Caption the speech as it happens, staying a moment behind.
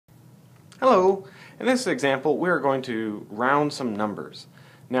Hello! In this example, we are going to round some numbers.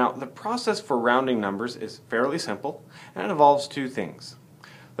 Now, the process for rounding numbers is fairly simple, and it involves two things.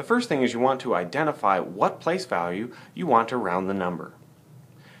 The first thing is you want to identify what place value you want to round the number.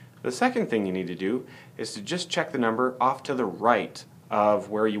 The second thing you need to do is to just check the number off to the right of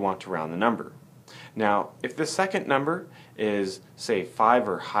where you want to round the number. Now, if the second number is, say, 5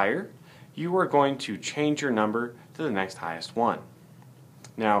 or higher, you are going to change your number to the next highest one.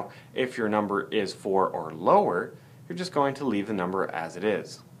 Now, if your number is 4 or lower, you're just going to leave the number as it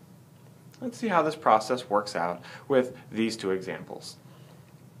is. Let's see how this process works out with these two examples.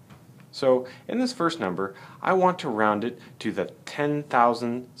 So, in this first number, I want to round it to the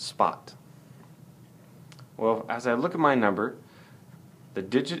 10,000 spot. Well, as I look at my number, the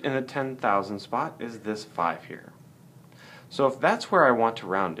digit in the 10,000 spot is this 5 here. So if that's where I want to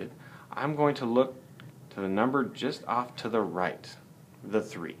round it, I'm going to look to the number just off to the right, the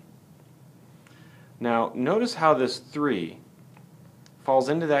 3. Now notice how this 3 falls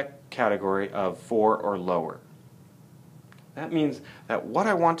into that category of 4 or lower. That means that what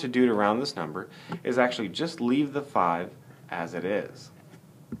I want to do to round this number is actually just leave the 5 as it is.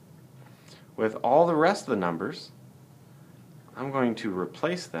 With all the rest of the numbers, I'm going to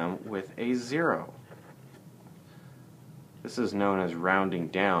replace them with a 0. This is known as rounding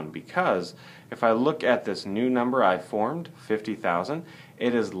down because if I look at this new number I formed, 50,000,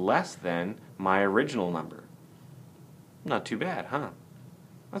 it is less than my original number. Not too bad, huh?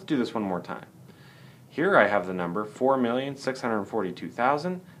 Let's do this one more time. Here I have the number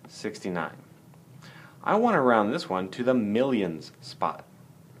 4,642,069. I want to round this one to the millions spot.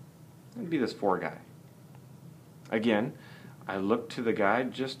 That'd be this 4 guy. Again, I look to the guy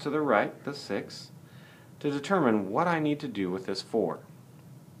just to the right, the 6, to determine what I need to do with this 4.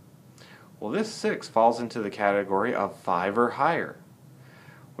 Well, this 6 falls into the category of 5 or higher,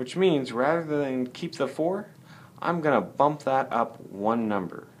 which means rather than keep the 4, I'm going to bump that up one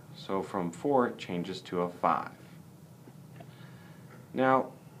number. So from 4 it changes to a 5.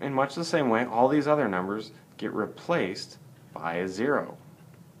 Now, in much the same way, all these other numbers get replaced by a 0.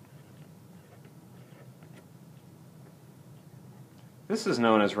 This is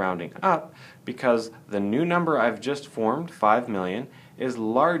known as rounding up because the new number I've just formed, 5 million, is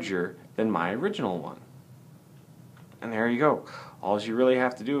larger than my original one. And there you go. All you really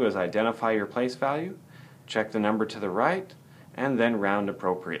have to do is identify your place value, check the number to the right, and then round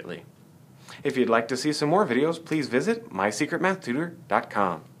appropriately. If you'd like to see some more videos, please visit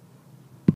mysecretmathtutor.com.